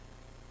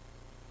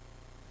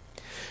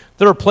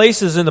There are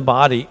places in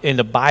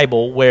the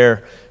Bible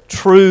where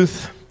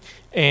truth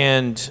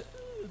and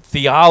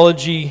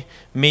theology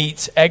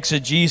meets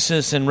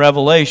exegesis and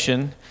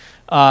revelation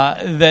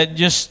that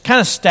just kind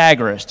of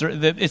stagger us.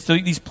 It's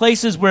these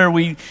places where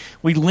we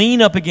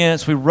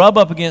rub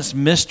up against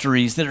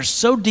mysteries that are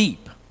so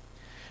deep,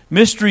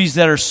 mysteries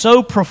that are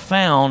so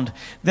profound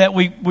that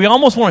we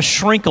almost want to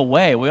shrink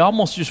away. We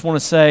almost just want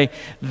to say,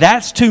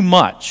 that's too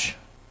much.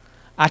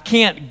 I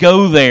can't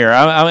go there.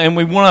 And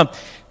we want to,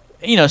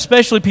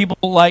 especially people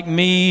like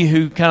me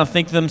who kind of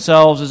think of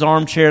themselves as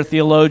armchair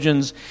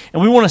theologians,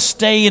 and we want to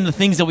stay in the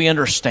things that we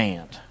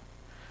understand.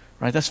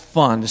 Right? That's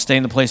fun to stay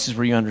in the places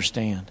where you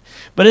understand.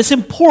 But it's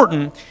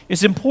important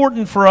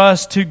for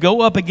us to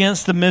go up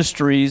against the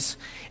mysteries,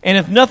 and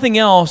if nothing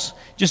else,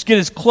 just get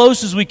as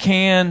close as we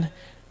can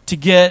to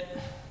get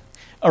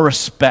a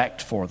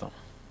respect for them.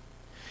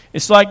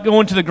 It's like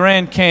going to the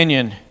Grand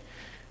Canyon.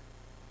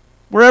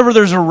 Wherever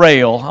there's a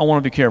rail, I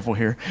want to be careful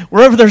here.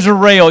 Wherever there's a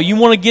rail, you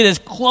want to get as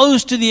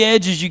close to the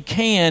edge as you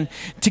can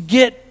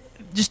to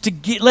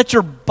let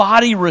your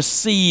body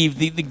receive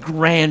the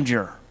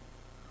grandeur,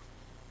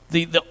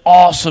 the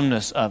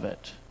awesomeness of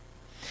it.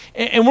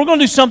 And we're going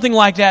to do something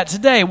like that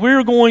today.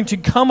 We're going to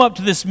come up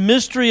to this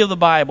mystery of the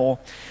Bible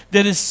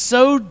that is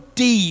so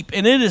deep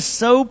and it is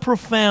so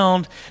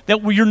profound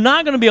that you're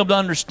not going to be able to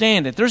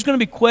understand it. There's going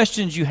to be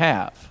questions you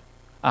have,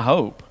 I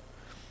hope.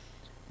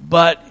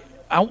 But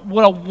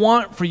what I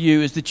want for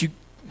you is that you're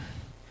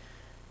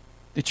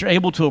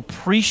able to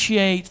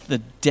appreciate the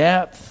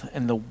depth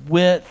and the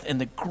width and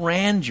the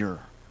grandeur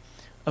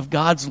of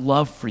God's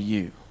love for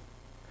you.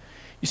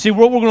 You see,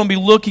 what we're going to be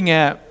looking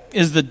at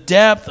is the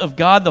depth of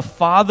God the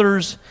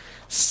Father's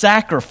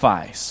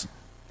sacrifice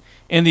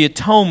and the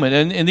atonement.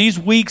 And in these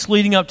weeks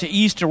leading up to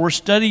Easter, we're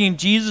studying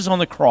Jesus on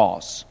the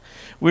cross.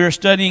 We are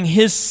studying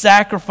His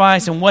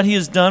sacrifice and what He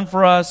has done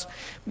for us.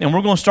 And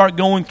we're going to start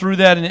going through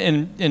that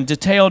in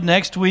detail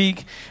next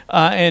week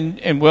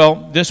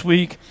this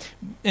week.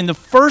 And the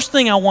first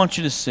thing I want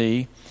you to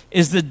see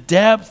is the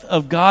depth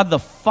of God the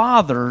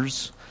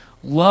Father's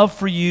love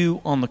for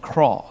you on the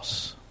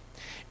cross.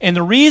 And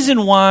the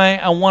reason why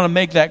I want to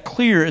make that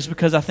clear is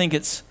because I think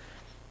it's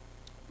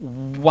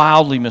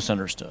wildly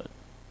misunderstood.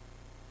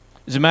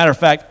 As a matter of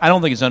fact, I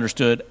don't think it's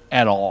understood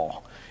at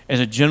all. As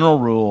a general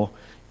rule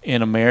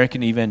in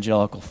American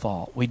evangelical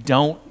thought, we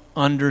don't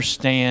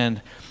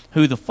understand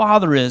who the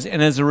Father is,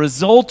 and as a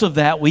result of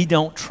that, we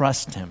don't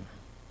trust Him.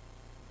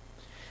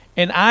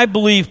 And I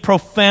believe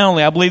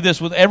profoundly, I believe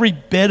this with every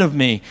bit of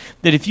me,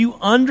 that if you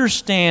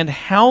understand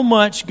how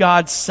much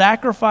God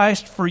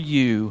sacrificed for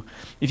you,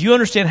 if you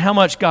understand how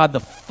much God the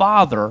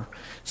Father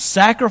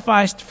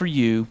sacrificed for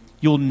you,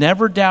 you'll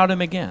never doubt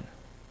Him again.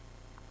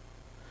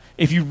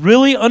 If you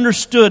really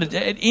understood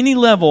at any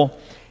level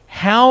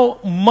how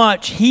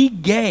much He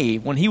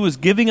gave when He was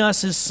giving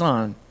us His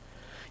Son,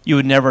 you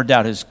would never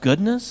doubt His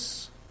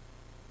goodness.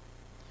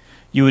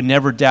 You would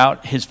never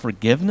doubt His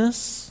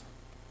forgiveness.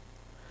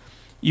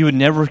 You would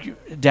never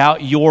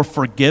doubt your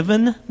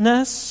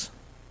forgivenness.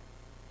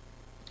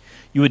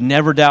 You would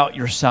never doubt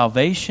your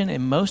salvation.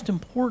 And most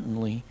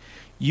importantly,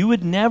 you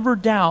would never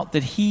doubt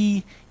that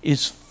He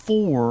is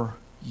for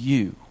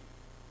you.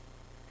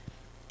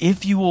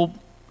 If you will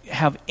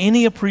have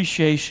any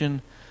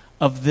appreciation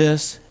of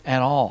this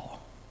at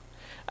all.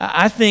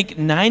 I think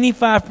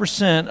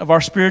 95% of our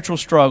spiritual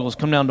struggles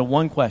come down to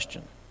one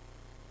question.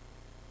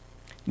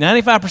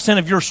 95%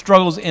 of your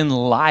struggles in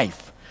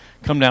life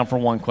come down for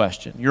one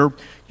question.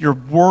 Your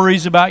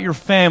worries about your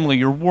family,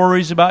 your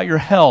worries about your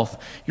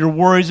health, your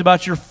worries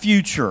about your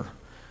future,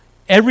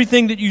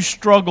 everything that you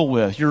struggle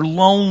with, your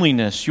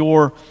loneliness,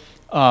 your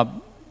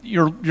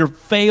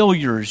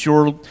failures,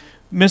 your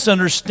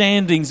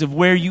misunderstandings of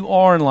where you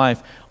are in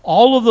life,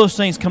 all of those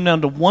things come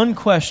down to one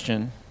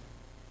question.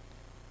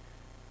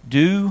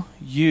 Do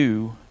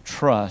you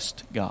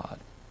trust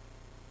God?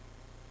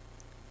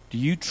 Do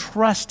you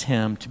trust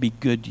Him to be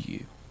good to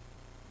you?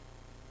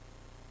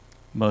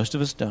 Most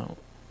of us don't.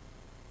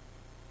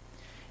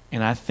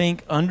 And I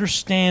think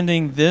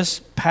understanding this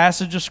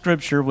passage of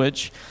Scripture,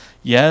 which,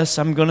 yes,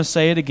 I'm going to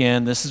say it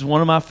again, this is one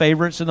of my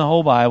favorites in the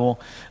whole Bible,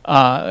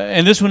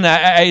 and this one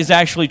is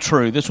actually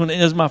true. This one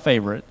is my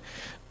favorite.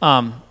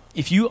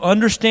 If you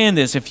understand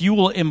this, if you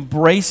will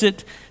embrace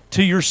it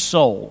to your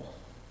soul,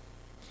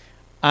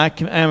 I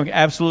am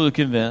absolutely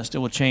convinced it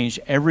will change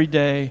every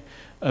day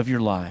of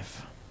your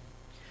life.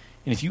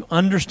 And if you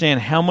understand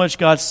how much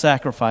God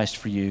sacrificed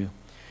for you,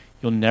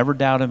 you'll never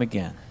doubt Him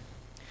again.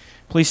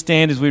 Please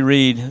stand as we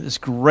read this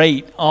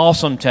great,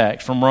 awesome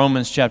text from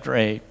Romans chapter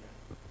 8.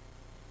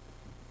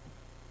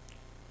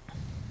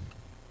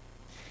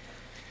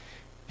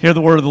 Hear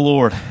the word of the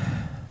Lord.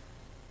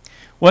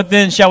 What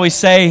then shall we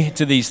say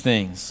to these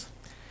things?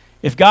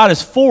 If God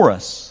is for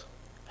us,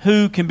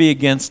 who can be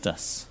against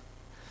us?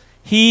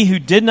 He who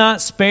did not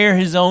spare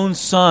His own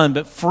Son,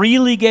 but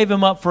freely gave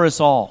Him up for us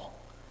all,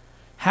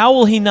 how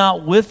will He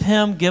not with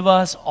Him give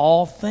us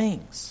all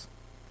things?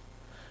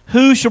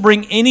 Who shall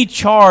bring any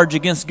charge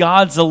against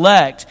God's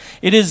elect?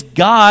 It is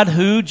God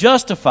who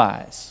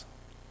justifies.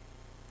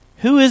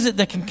 Who is it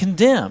that can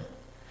condemn?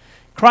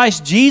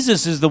 Christ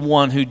Jesus is the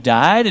one who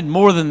died, and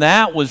more than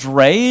that, was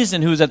raised,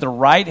 and who is at the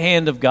right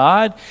hand of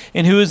God,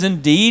 and who is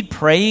indeed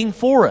praying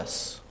for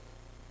us.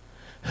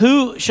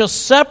 Who shall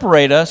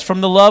separate us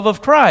from the love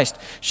of Christ?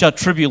 Shall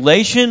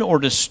tribulation or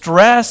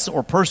distress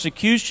or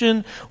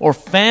persecution or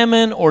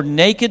famine or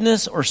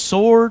nakedness or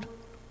sword?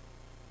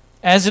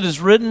 As it is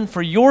written,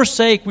 for your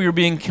sake we are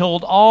being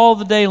killed all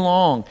the day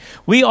long.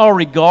 We are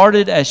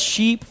regarded as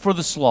sheep for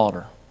the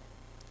slaughter.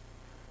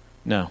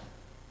 No.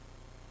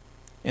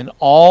 In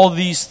all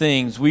these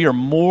things we are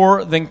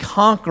more than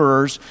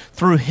conquerors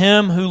through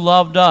him who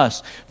loved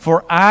us.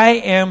 For I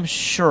am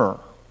sure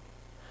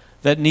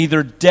that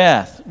neither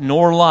death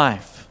nor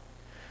life,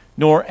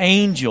 nor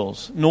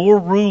angels, nor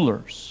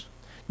rulers,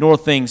 nor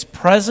things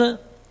present,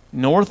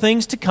 nor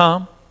things to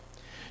come,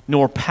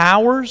 nor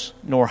powers,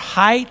 nor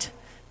height,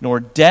 nor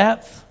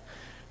depth,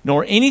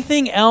 nor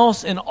anything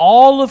else in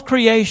all of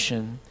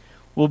creation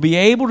will be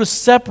able to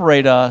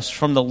separate us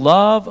from the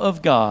love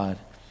of God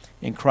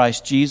in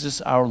Christ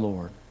Jesus our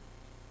Lord.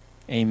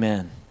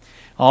 Amen.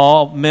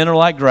 All men are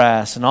like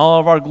grass, and all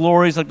of our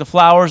glories like the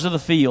flowers of the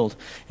field.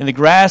 And the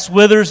grass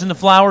withers and the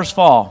flowers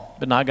fall,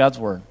 but not God's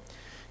word.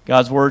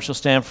 God's word shall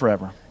stand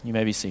forever. You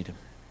may be seated.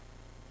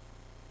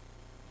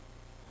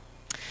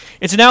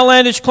 It's an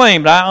outlandish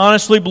claim, but I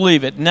honestly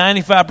believe it.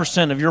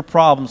 95% of your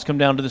problems come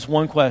down to this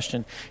one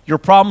question. Your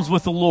problems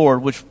with the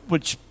Lord,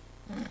 which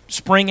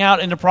spring out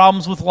into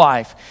problems with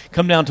life,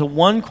 come down to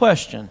one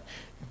question.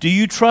 Do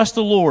you trust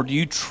the Lord? Do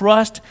you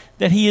trust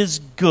that He is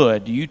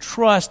good? Do you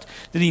trust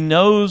that He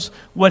knows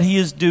what He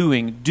is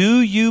doing?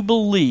 Do you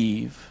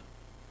believe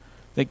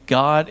that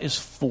God is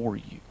for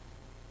you?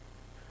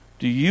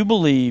 Do you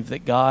believe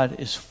that God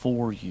is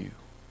for you?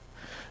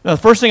 Now,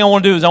 the first thing I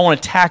want to do is I want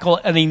to tackle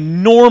an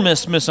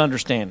enormous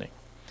misunderstanding.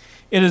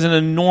 It is an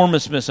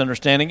enormous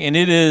misunderstanding, and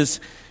it is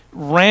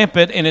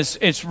rampant, and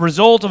it's a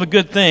result of a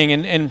good thing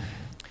and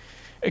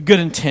a good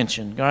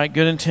intention. All right,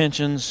 good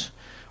intentions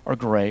are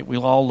great. We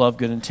all love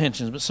good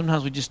intentions, but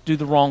sometimes we just do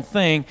the wrong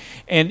thing.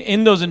 And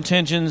in those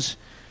intentions,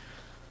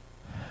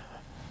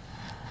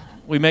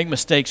 we make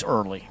mistakes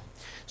early.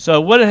 So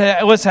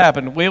what's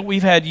happened?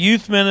 We've had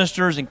youth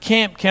ministers and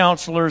camp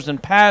counselors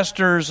and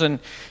pastors and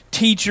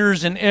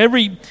teachers and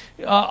everything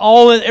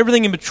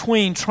in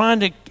between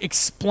trying to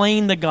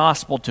explain the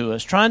gospel to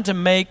us, trying to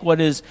make what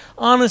is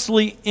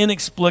honestly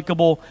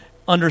inexplicable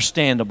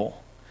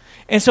understandable.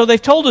 And so they've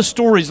told us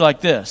stories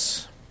like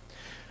this.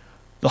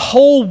 The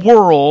whole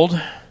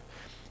world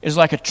is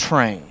like a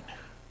train.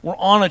 We're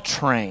on a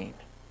train.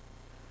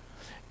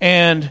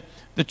 And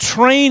the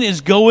train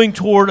is going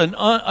toward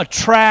a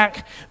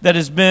track that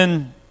has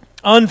been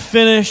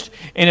unfinished.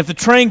 And if the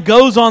train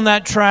goes on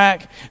that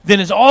track, then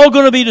it's all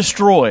going to be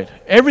destroyed.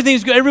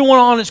 Everyone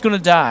on it's going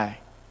to die.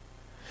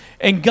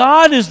 And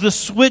God is the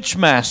switch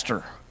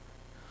master.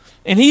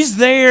 And He's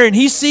there, and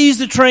He sees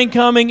the train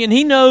coming, and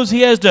He knows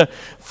He has to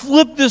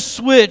flip this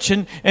switch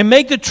and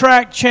make the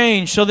track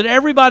change so that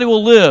everybody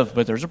will live.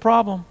 But there's a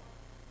problem.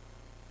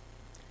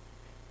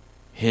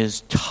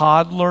 His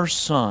toddler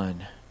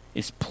son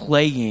is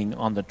playing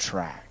on the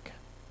track.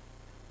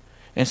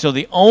 And so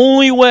the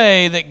only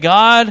way that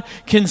God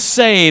can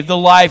save the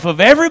life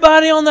of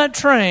everybody on that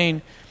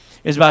train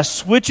is by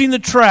switching the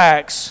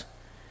tracks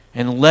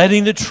and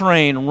letting the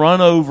train run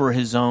over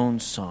His own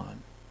son.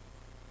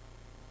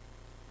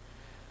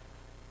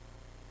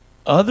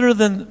 Other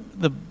than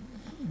the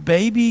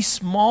baby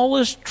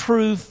smallest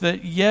truth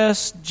that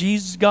yes,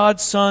 Jesus,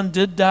 God's Son,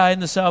 did die in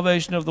the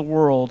salvation of the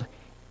world,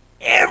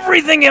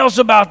 everything else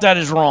about that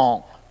is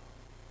wrong.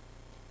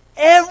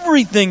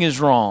 Everything is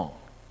wrong.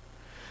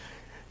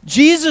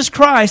 Jesus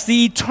Christ,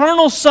 the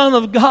eternal Son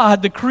of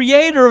God, the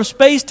creator of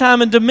space,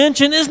 time, and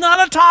dimension, is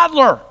not a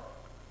toddler.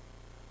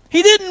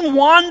 He didn't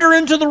wander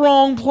into the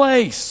wrong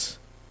place.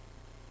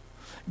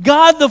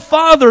 God the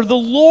Father, the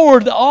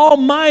Lord, the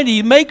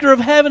Almighty, maker of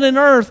heaven and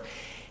earth,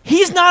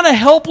 He's not a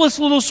helpless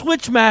little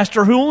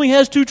switchmaster who only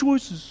has two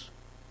choices.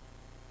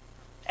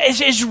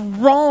 It's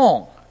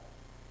wrong.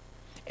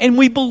 And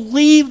we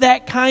believe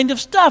that kind of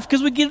stuff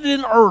because we get it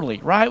in early,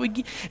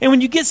 right? And when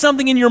you get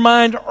something in your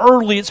mind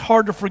early, it's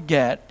hard to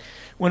forget.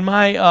 When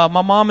my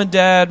mom and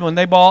dad, when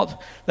they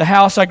bought the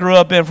house I grew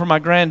up in for my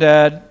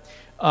granddad,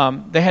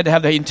 they had to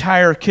have the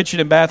entire kitchen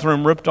and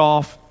bathroom ripped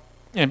off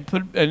and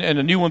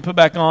a new one put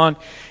back on.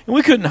 And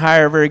we couldn't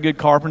hire very good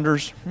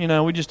carpenters.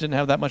 We just didn't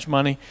have that much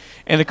money.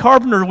 And the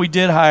carpenter we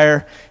did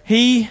hire,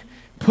 he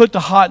put the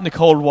hot and the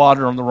cold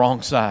water on the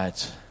wrong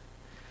sides.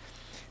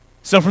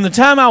 So from the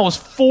time I was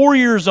 4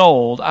 years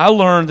old, I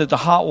learned that the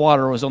hot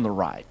water was on the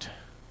right.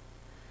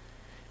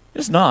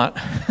 It's not.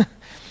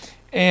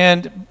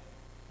 And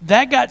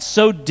that got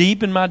so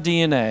deep in my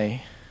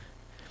DNA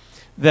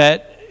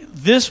that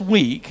this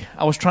week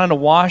I was trying to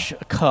wash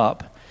a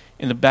cup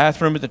in the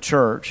bathroom at the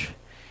church,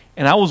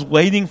 and I was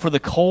waiting for the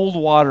cold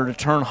water to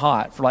turn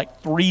hot for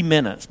like 3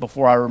 minutes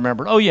before I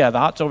remembered, oh yeah, the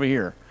hot's over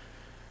here.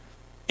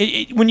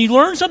 When you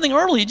learn something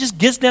early, it just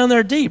gets down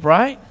there deep,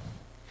 right?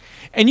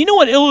 And you know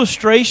what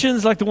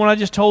illustrations like the one I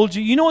just told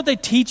you, you know what they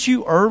teach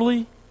you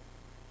early?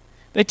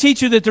 They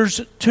teach you that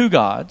there's two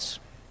gods.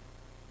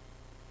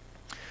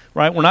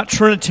 Right? We're not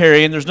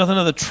Trinitarian. There's nothing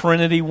of the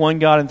Trinity, one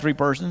God in three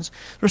persons.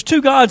 There's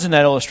two gods in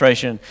that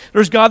illustration.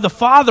 There's God the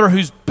Father,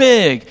 who's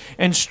big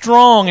and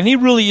strong, and he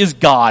really is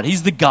God.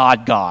 He's the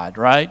God,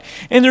 right?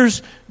 And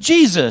there's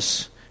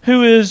Jesus,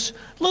 who is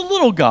the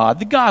little God,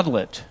 the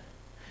Godlet.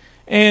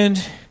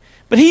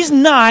 But he's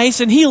nice,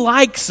 and he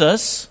likes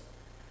us,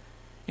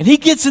 and he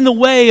gets in the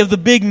way of the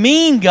big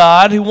mean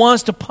God who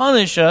wants to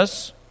punish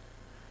us,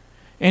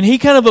 and he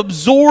kind of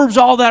absorbs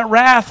all that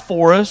wrath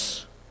for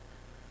us.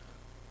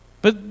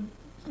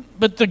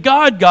 But the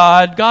God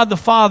the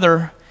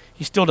Father,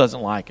 he still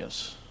doesn't like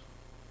us.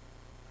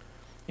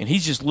 And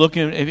he's just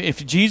looking,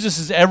 if Jesus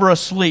is ever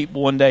asleep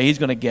one day, he's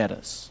going to get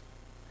us.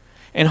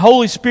 And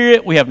Holy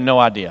Spirit, we have no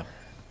idea.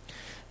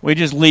 We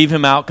just leave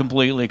him out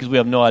completely because we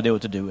have no idea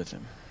what to do with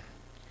him.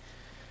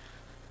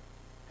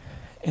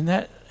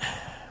 And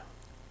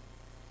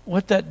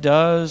what that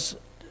does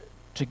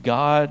to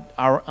God,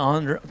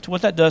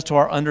 what that does to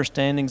our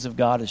understandings of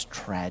God is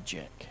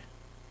tragic.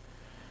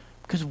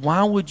 Because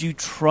why would you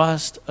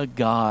trust a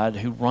God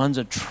who runs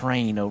a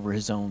train over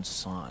his own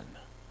son?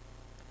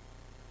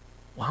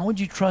 Why would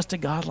you trust a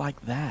God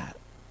like that?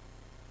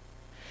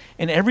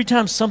 And every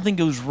time something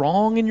goes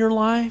wrong in your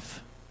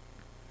life,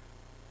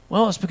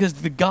 well, it's because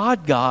the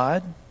God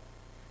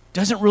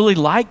doesn't really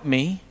like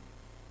me.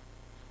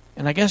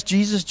 And I guess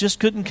Jesus just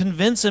couldn't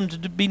convince him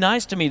to be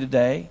nice to me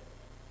today.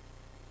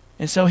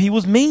 And so he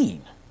was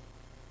mean.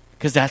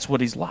 Because that's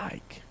what he's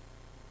like.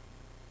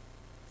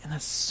 And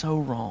that's so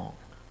wrong.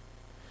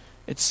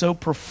 It's so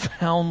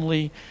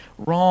profoundly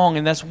wrong,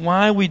 and that's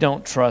why we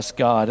don't trust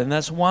God, and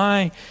that's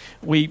why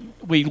we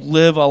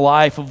live a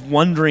life of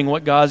wondering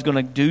what God's going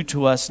to do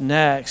to us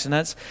next, and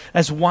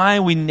that's why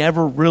we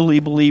never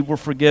really believe we're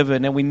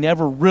forgiven, and we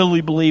never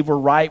really believe we're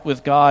right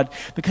with God,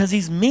 because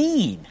he's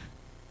mean.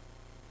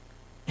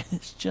 And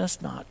it's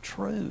just not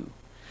true.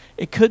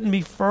 It couldn't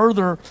be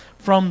further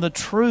from the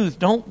truth.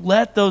 Don't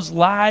let those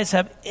lies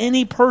have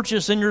any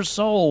purchase in your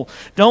soul.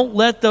 Don't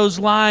let those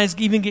lies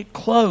even get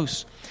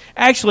close.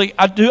 Actually,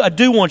 I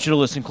do want you to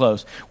listen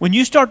close. When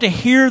you start to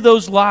hear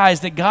those lies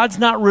that God's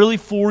not really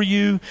for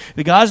you,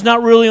 that God's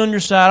not really on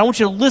your side, I want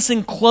you to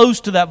listen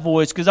close to that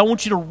voice because I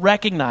want you to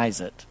recognize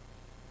it.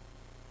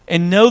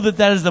 And know that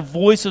that is the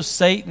voice of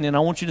Satan, and I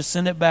want you to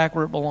send it back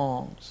where it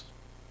belongs.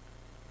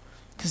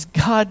 Because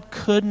God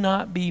could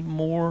not be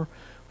more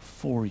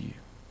for you.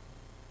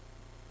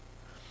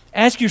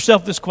 Ask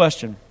yourself this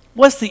question.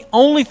 What's the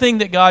only thing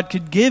that God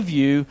could give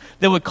you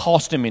that would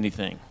cost him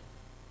anything?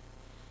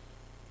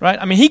 Right?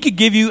 I mean, he could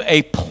give you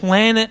a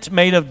planet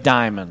made of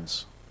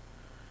diamonds.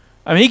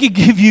 I mean, he could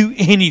give you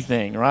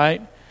anything,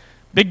 right?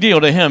 Big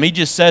deal to him. He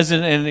just says it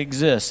and it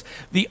exists.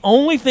 The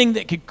only thing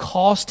that could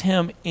cost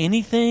him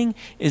anything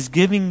is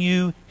giving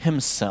you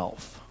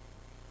himself.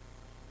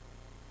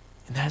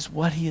 And that's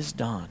what he has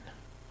done.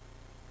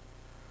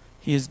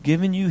 He has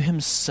given you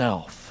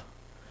himself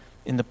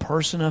in the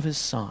person of his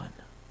Son.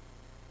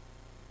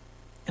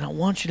 And I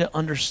want you to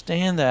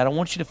understand that. I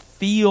want you to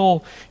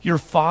feel your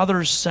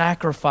Father's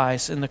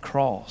sacrifice in the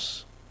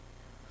cross.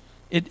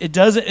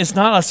 It's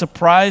not a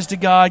surprise to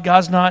God.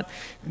 God's not,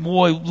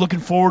 looking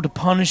forward to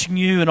punishing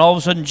you, and all of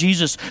a sudden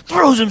Jesus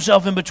throws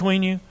himself in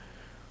between you.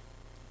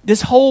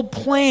 This whole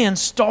plan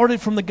started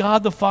from the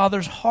God the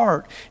Father's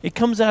heart. It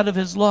comes out of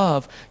his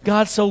love.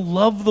 God so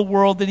loved the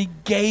world that he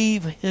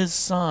gave his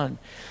Son.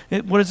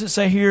 What does it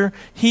say here?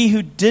 He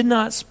who did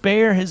not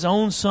spare his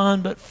own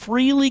Son, but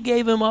freely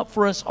gave him up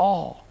for us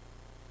all.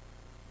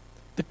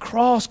 The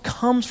cross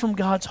comes from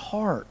God's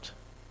heart.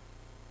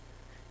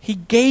 He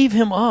gave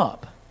him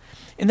up.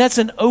 And that's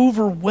an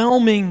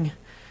overwhelming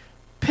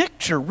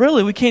picture,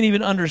 really. We can't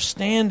even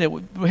understand it.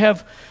 We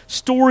have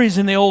stories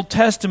in the Old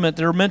Testament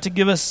that are meant to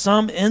give us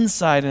some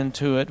insight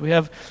into it. We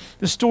have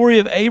the story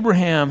of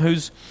Abraham,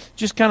 who's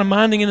just kind of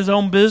minding in his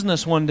own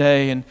business one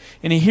day, and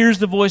he hears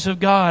the voice of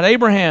God.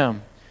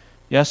 Abraham,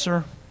 yes,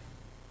 sir?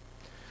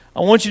 I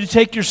want you to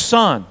take your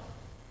son,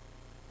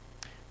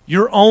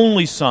 your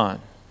only son,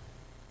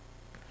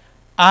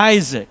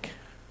 Isaac,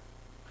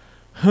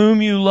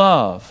 whom you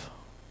love,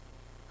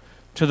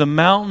 to the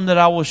mountain that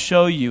I will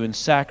show you and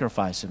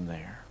sacrifice him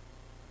there.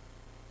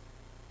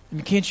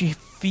 And can't you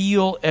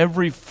feel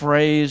every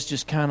phrase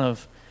just kind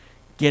of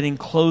getting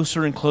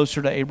closer and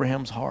closer to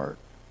Abraham's heart?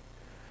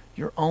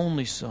 Your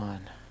only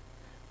son,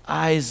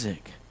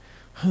 Isaac,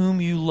 whom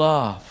you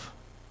love.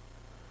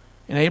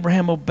 And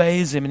Abraham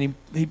obeys him, and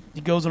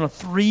he goes on a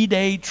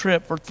 3-day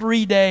trip for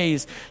 3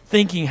 days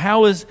thinking,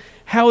 how is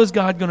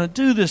God going to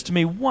do this to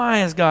me?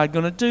 Why is God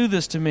going to do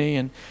this to me?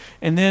 And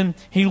then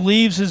he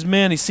leaves his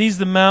men. He sees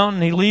the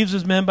mountain. He leaves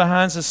his men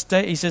behind.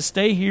 He says,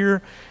 stay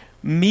here.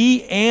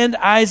 Me and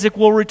Isaac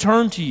will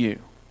return to you.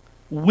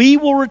 We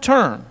will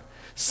return.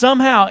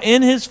 Somehow,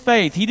 in his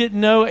faith, he didn't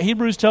know.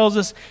 Hebrews tells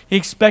us he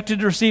expected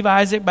to receive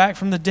Isaac back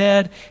from the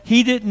dead.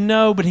 He didn't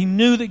know, but he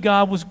knew that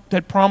God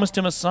had promised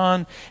him a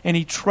son, and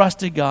he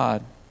trusted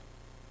God.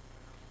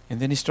 And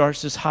then he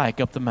starts this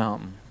hike up the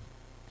mountain.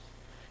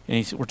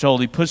 And we're told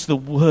he puts the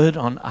wood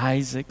on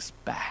Isaac's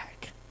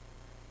back.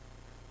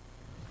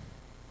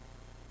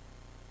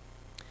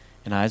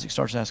 And Isaac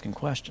starts asking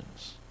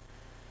questions.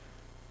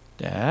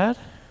 Dad?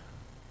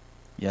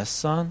 Yes,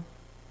 son?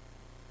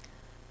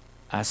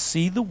 I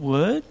see the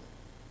wood.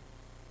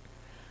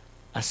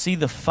 I see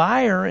the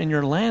fire in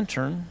your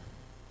lantern.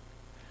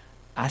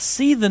 I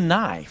see the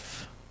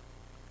knife.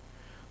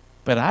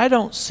 But I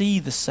don't see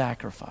the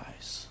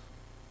sacrifice.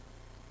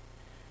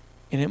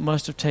 And it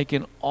must have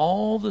taken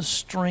all the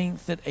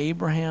strength that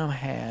Abraham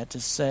had to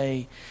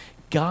say,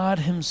 God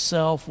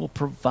himself will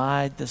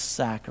provide the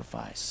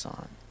sacrifice,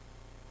 son.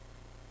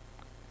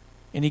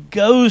 And he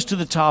goes to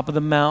the top of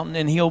the mountain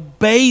and he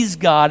obeys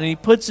God and he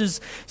puts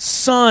his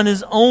son,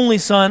 his only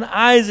son,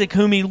 Isaac,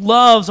 whom he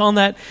loves, on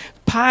that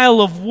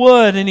pile of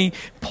wood, and he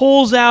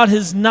pulls out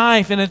his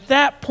knife. And at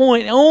that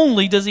point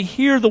only does he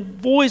hear the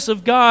voice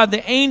of God,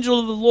 the angel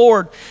of the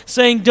Lord,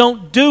 saying,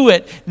 don't do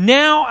it.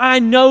 Now I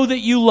know that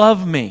you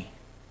love me.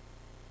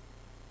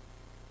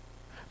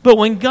 But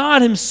when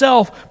God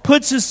himself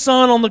puts his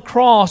son on the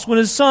cross, when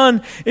his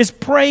son is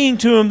praying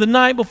to him the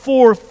night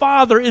before,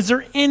 Father, is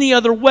there any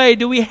other way?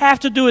 Do we have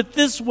to do it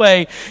this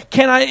way?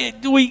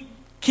 Can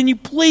you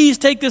please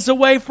take this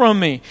away from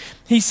me?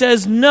 He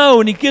says no,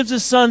 and he gives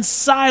his son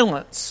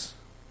silence.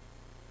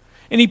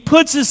 And he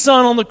puts his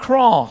son on the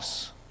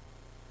cross.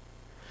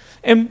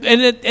 And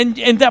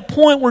that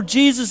point where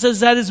Jesus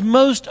is at his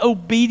most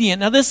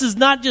obedient. Now, this is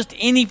not just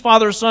any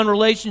father-son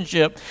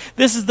relationship.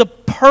 This is the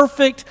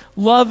perfect,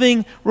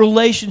 loving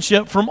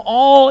relationship from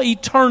all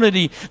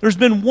eternity. There's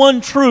been one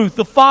truth.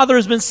 The Father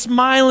has been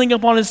smiling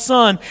upon his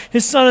Son.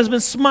 His Son has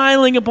been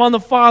smiling upon the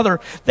Father.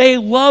 They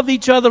love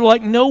each other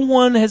like no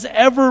one has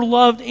ever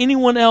loved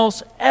anyone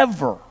else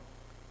ever.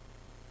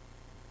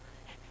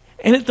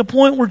 And at the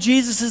point where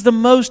Jesus is the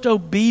most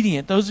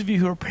obedient, those of you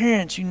who are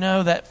parents, you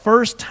know that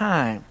first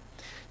time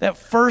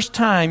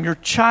your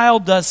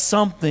child does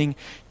something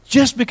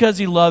just because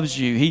he loves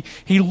you.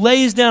 He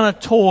lays down a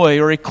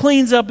toy, or he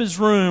cleans up his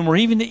room, or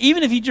even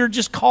if you're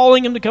just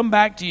calling him to come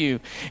back to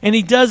you, and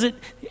he does it,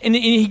 and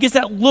he gets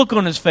that look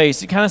on his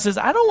face. It kind of says,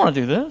 I don't want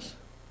to do this,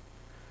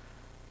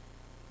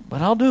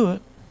 but I'll do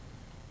it.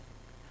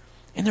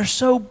 And they're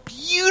so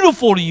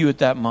beautiful to you at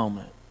that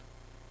moment.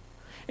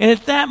 And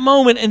at that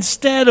moment,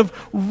 instead of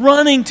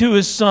running to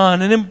his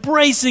son and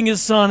embracing his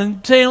son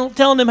and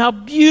telling him how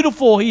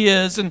beautiful he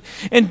is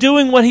and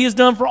doing what he has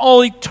done for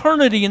all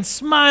eternity and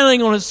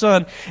smiling on his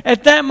son,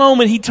 at that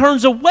moment he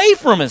turns away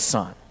from his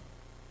son.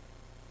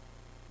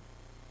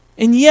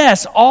 And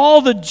yes,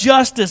 all the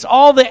justice,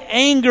 all the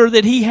anger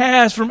that he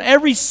has from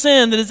every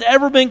sin that has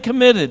ever been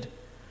committed,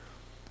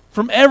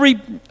 from every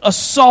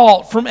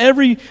assault, from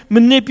every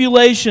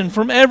manipulation,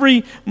 from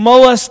every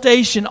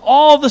molestation,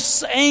 all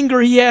the anger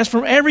he has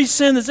from every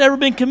sin that's ever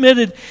been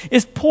committed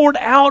is poured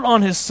out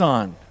on his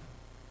son.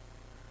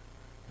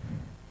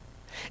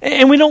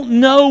 And we don't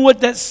know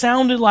what that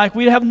sounded like.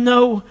 We have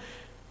no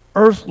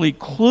earthly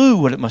clue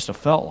what it must have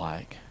felt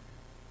like.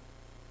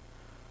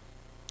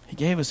 He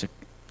gave us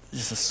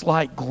just a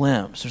slight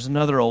glimpse. There's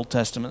another Old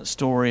Testament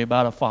story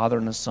about a father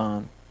and a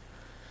son.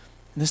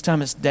 And this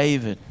time it's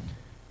David.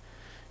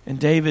 And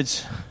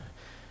David's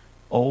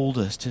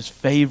oldest, his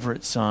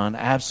favorite son,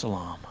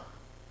 Absalom.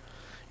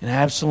 And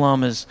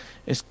Absalom has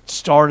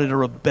started a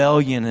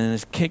rebellion and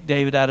has kicked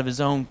David out of his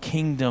own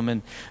kingdom,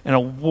 and a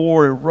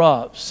war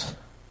erupts.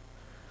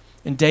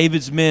 And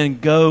David's men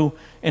go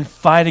and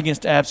fight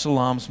against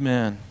Absalom's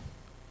men.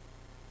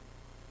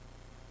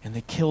 And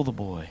they kill the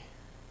boy.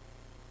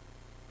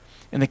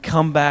 And they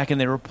come back and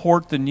they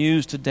report the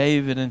news to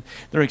David, and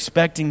they're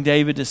expecting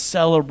David to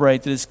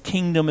celebrate that his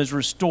kingdom is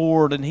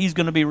restored and he's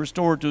going to be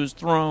restored to his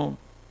throne.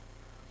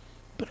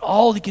 But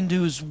all he can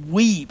do is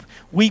weep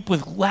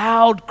with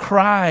loud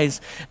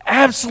cries,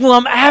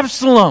 Absalom,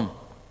 Absalom.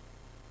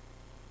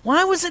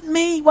 Why was it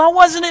me? Why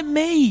wasn't it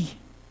me?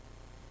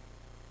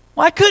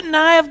 Why couldn't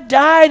I have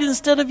died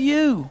instead of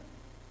you?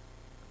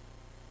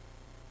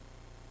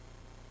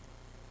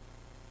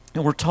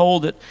 And we're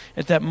told that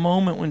at that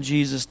moment when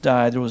Jesus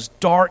died, there was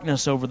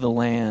darkness over the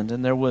land,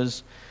 and there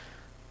was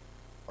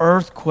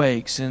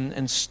earthquakes,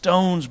 and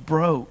stones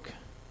broke.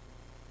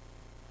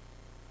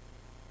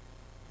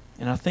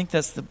 And I think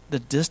that's the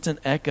distant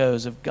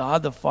echoes of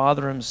God the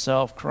Father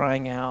himself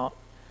crying out,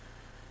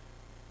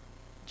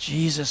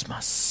 Jesus,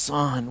 my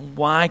son,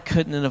 why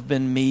couldn't it have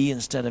been me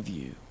instead of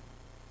you?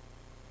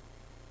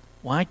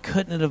 Why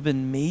couldn't it have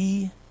been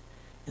me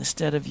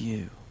instead of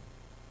you?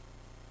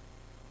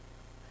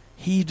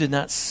 He did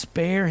not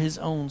spare his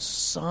own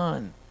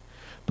son,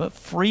 but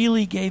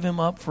freely gave him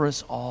up for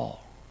us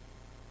all.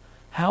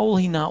 How will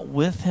he not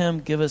with him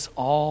give us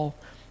all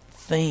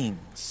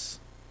things?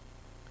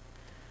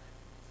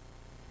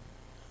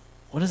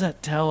 What does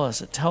that tell us?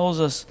 It tells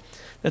us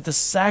that the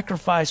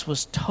sacrifice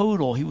was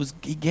total.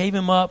 He gave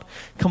him up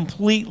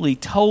completely,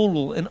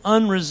 total, and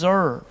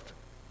unreserved.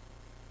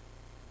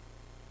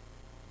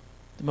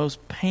 The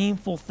most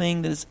painful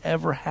thing that has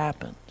ever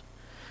happened.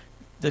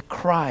 The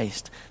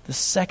Christ, the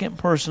second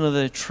person of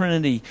the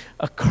Trinity,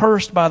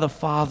 accursed by the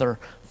Father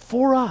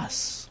for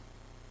us.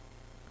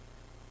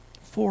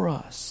 For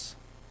us.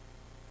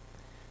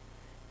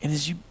 And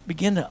as you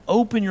begin to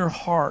open your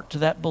heart to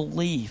that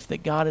belief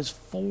that God is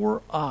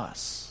for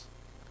us,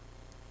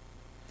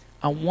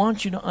 I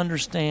want you to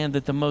understand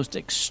that the most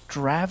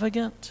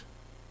extravagant,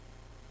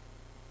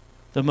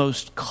 the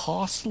most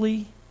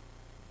costly,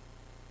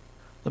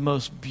 the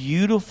most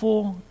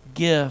beautiful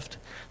gift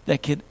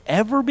that could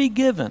ever be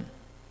given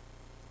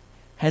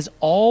has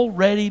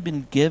already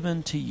been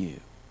given to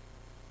you.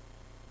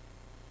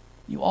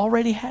 You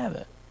already have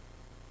it.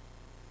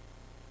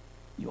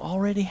 You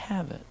already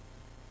have it.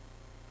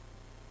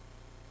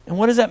 And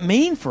what does that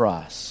mean for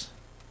us?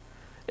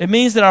 It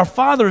means that our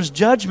Father's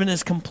judgment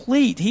is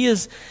complete. He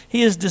has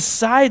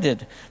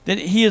decided that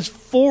He is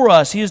for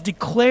us. He has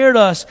declared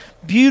us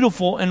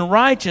beautiful and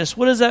righteous.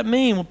 What does that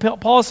mean? Well,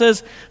 Paul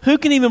says, who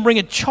can even bring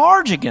a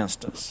charge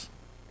against us?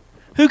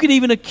 Who can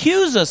even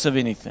accuse us of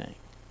anything?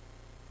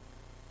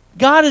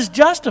 God has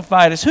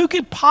justified us. Who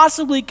could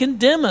possibly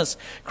condemn us?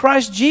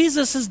 Christ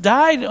Jesus has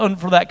died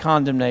for that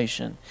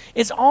condemnation.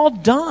 It's all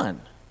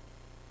done.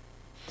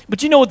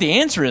 But you know what the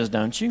answer is,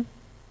 don't you?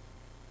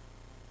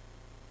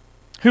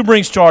 Who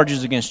brings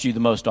charges against you the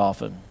most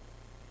often?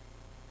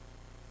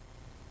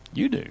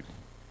 You do.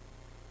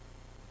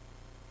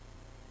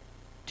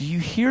 Do you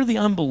hear the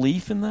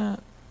unbelief in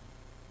that?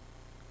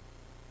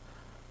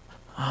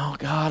 Oh,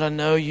 God, I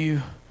know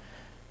you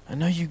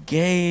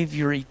gave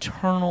your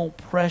eternal,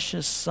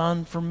 precious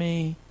Son for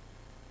me.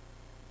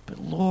 But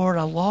Lord,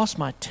 I lost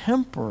my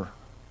temper.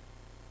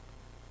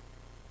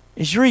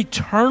 Is your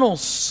eternal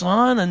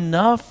Son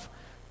enough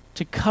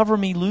to cover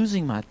me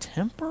losing my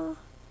temper?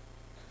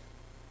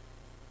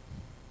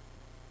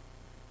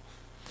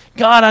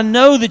 God, I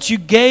know that you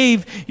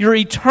gave your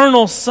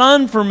eternal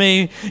Son for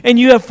me and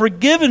you have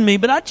forgiven me,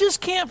 but I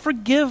just can't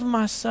forgive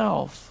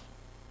myself.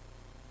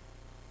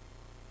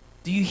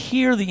 Do you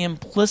hear the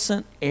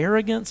implicit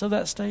arrogance of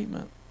that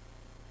statement?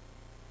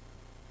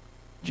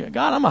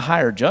 God, I'm a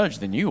higher judge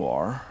than you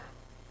are.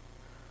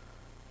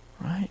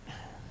 Right?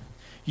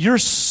 Your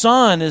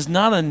Son is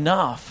not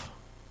enough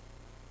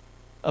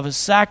of a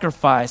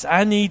sacrifice.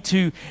 I need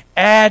to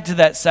add to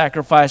that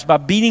sacrifice by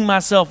beating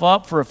myself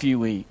up for a few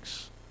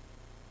weeks.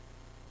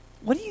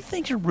 What do you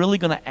think you're really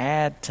going to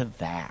add to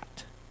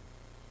that?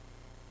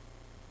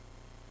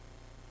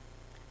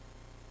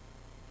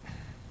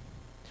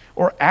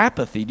 Or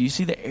apathy. Do you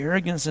see the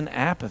arrogance and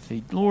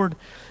apathy? Lord,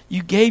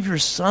 you gave your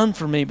Son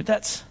for me, but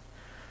that's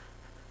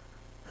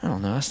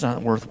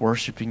not worth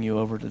worshiping you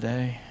over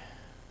today.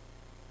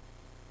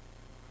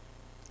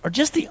 Or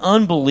just the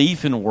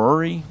unbelief and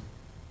worry.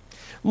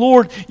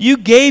 Lord, you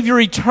gave your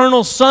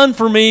eternal Son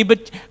for me,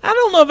 but I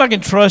don't know if I can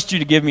trust you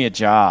to give me a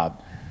job.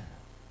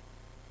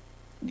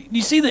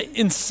 You see the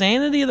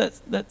insanity of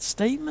that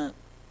statement?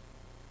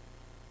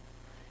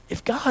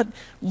 If God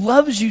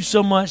loves you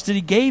so much that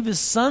He gave His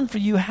Son for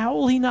you, how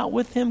will He not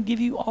with Him give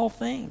you all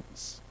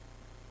things?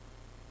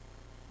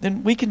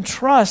 Then we can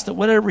trust that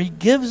whatever He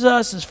gives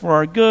us is for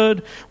our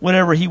good.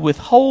 Whatever He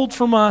withholds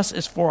from us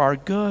is for our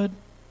good.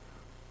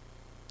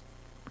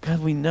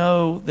 Because we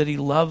know that He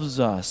loves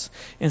us.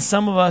 And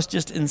some of us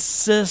just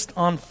insist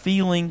on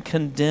feeling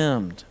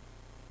condemned.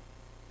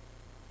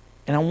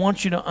 And I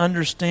want you to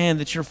understand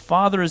that your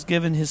Father has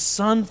given His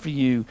Son for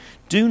you.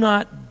 Do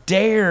not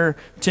dare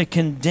to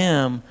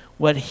condemn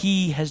what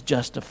He has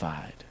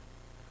justified.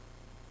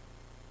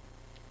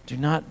 Do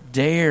not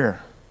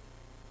dare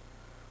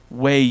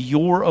weigh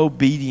your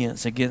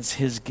obedience against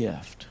His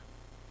gift.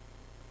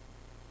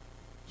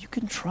 You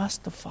can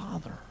trust the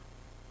Father.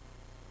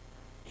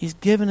 He's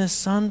given His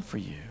Son for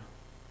you.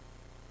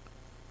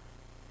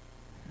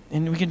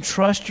 And we can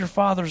trust your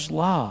Father's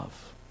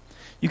love.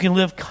 You can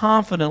live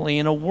confidently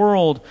in a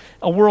world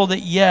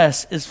that,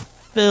 yes, is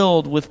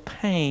filled with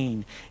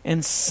pain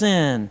and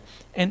sin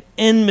and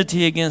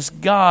enmity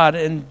against God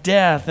and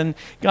death. And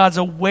God's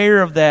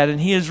aware of that, and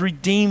He is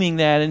redeeming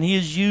that, and He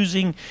is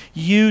using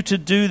you to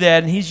do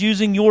that, and He's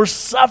using your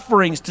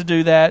sufferings to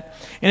do that.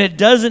 And it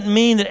doesn't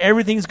mean that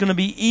everything's going to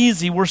be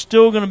easy. We're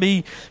still going to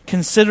be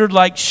considered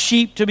like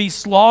sheep to be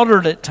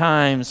slaughtered at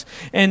times.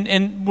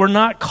 And we're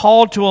not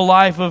called to a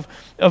life of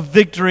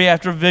victory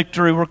after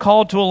victory. We're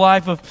called to a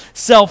life of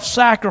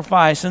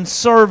self-sacrifice and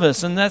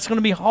service, and that's going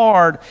to be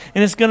hard,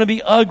 and it's going to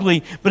be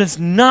ugly, but it's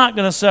not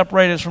going to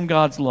separate us from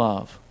God's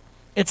love.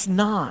 It's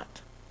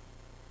not.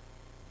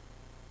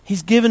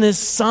 He's given His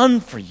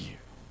Son for you.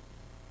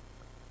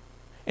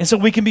 And so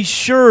we can be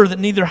sure that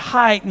neither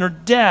height nor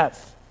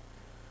depth,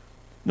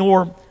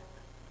 nor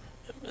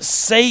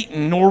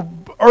Satan, nor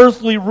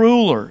earthly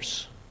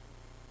rulers,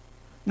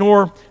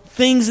 nor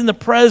things in the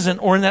present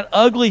or in that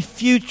ugly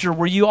future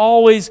where you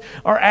always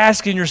are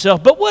asking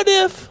yourself, but what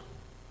if?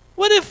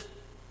 What if?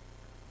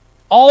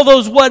 All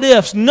those what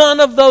ifs, none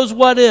of those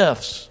what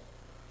ifs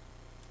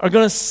are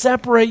going to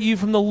separate you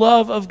from the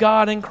love of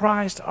God in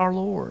Christ our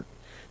Lord.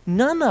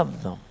 None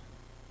of them.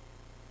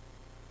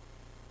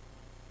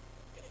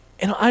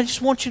 And I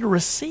just want you to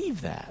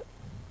receive that.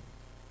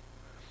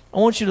 I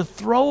want you to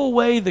throw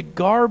away the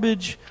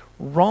garbage,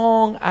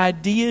 wrong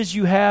ideas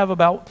you have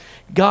about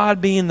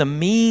God being the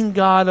mean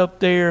God up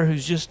there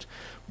who's just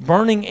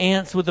burning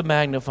ants with a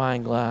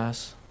magnifying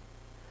glass.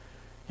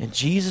 And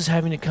Jesus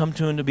having to come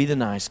to him to be the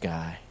nice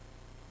guy.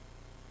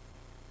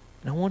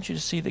 And I want you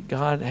to see that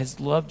God has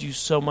loved you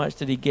so much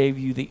that he gave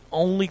you the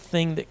only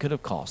thing that could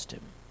have cost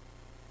him.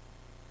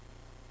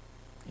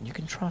 And you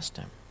can trust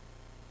him.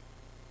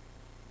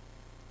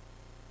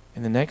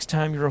 And the next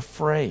time you're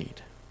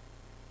afraid,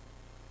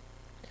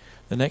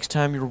 the next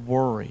time you're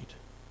worried,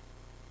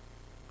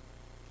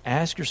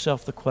 ask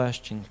yourself the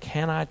question,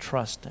 can I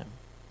trust him?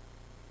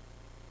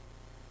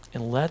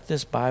 And let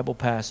this Bible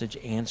passage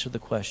answer the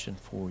question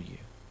for you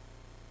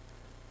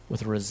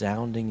with a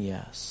resounding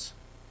yes.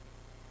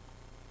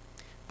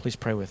 Please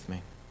pray with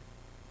me.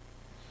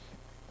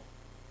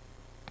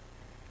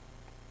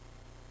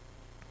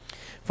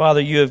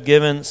 Father, you have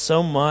given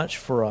so much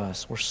for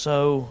us. We're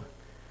so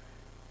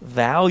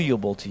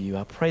valuable to you.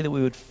 I pray that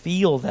we would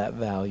feel that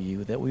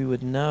value, that we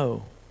would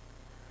know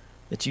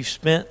that you've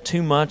spent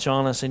too much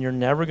on us and you're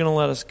never going to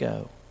let us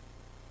go.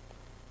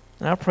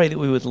 And I pray that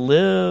we would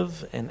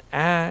live and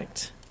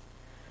act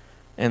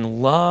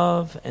and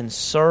love and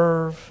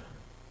serve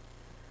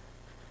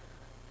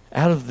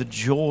out of the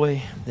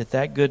joy that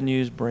that good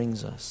news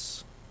brings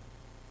us.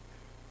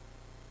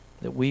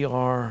 That we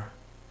are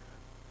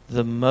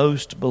the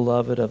most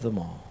beloved of them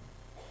all.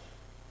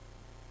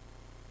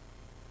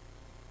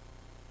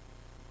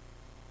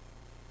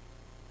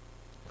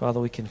 Father,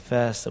 we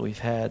confess that we've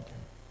had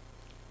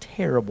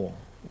terrible,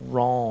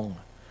 wrong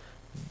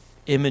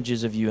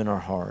images of you in our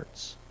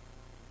hearts.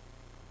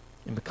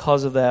 And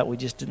because of that, we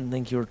just didn't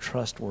think you were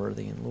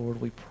trustworthy. And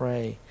Lord, we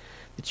pray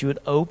that you would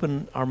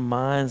open our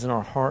minds and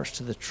our hearts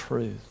to the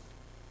truth.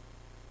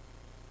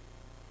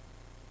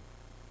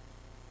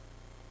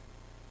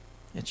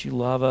 That you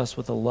love us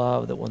with a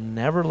love that will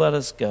never let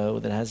us go,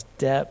 that has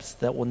depths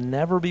that will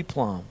never be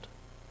plumbed,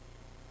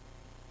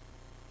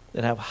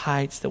 that have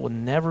heights that will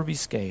never be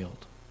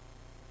scaled.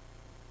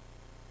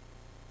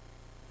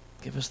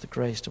 Give us the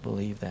grace to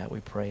believe that,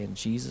 we pray in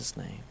Jesus'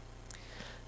 name.